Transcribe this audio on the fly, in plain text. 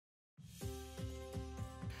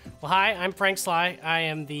Well, hi, I'm Frank Sly. I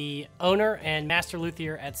am the owner and master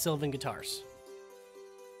luthier at Silvan Guitars.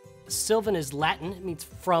 Silvan is Latin, it means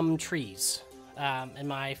from trees. And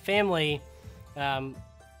my family,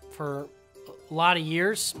 for a lot of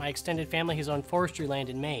years, my extended family has owned forestry land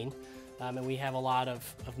in Maine. And we have a lot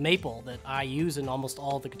of maple that I use in almost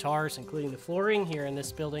all the guitars, including the flooring here in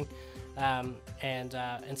this building. And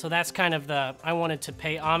so that's kind of I wanted to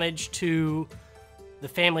pay homage to the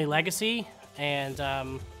family legacy, and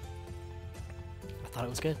I thought it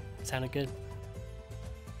was good. It sounded good.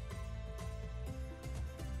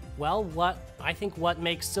 Well, I think what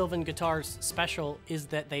makes Silvan Guitars special is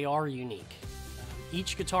that they are unique.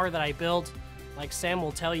 Each guitar that I build, like Sam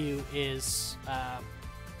will tell you, is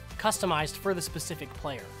customized for the specific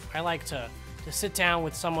player. I like to sit down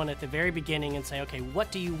with someone at the very beginning and say, okay, what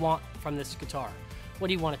do you want from this guitar? What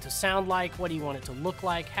do you want it to sound like? What do you want it to look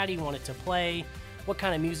like? How do you want it to play? What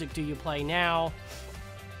kind of music do you play now?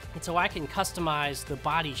 And so I can customize the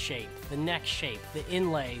body shape, the neck shape, the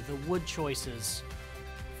inlay, the wood choices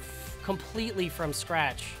completely from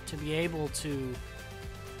scratch to be able to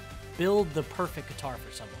build the perfect guitar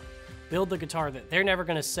for someone. Build the guitar that they're never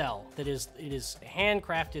going to sell, it is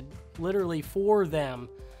handcrafted literally for them,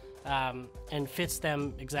 and fits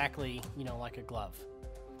them exactly, like a glove.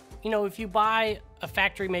 If you buy a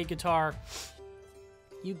factory-made guitar,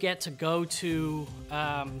 you get to go to,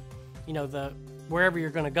 wherever you're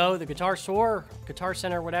going to go, the guitar store, guitar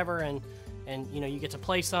center, whatever, and you get to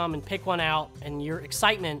play some and pick one out, and your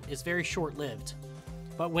excitement is very short-lived.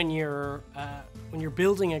 But when you're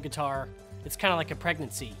building a guitar, it's kind of like a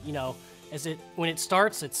pregnancy. When it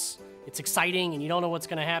starts, it's exciting and you don't know what's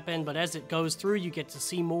going to happen, but as it goes through, you get to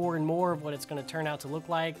see more and more of what it's going to turn out to look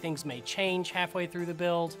like. Things may change halfway through the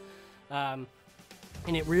build, and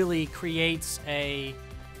it really creates a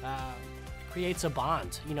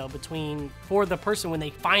bond, for the person when they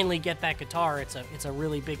finally get that guitar. It's a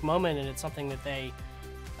really big moment, and it's something that they,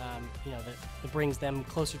 that brings them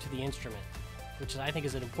closer to the instrument, which I think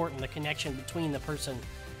is important. The connection between the person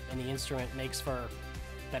and the instrument makes for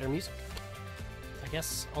better music. I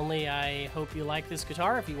guess I hope you like this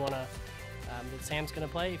guitar. If you want to, that Sam's going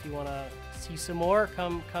to play, if you want to see some more,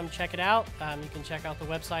 come check it out. You can check out the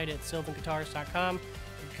website at silvanguitars.com.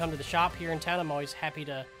 You can come to the shop here in town. I'm always happy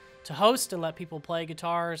to host and let people play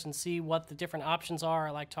guitars and see what the different options are.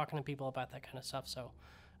 I like talking to people about that kind of stuff, so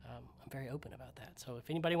I'm very open about that. So if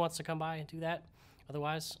anybody wants to come by and do that,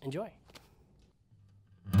 otherwise, enjoy.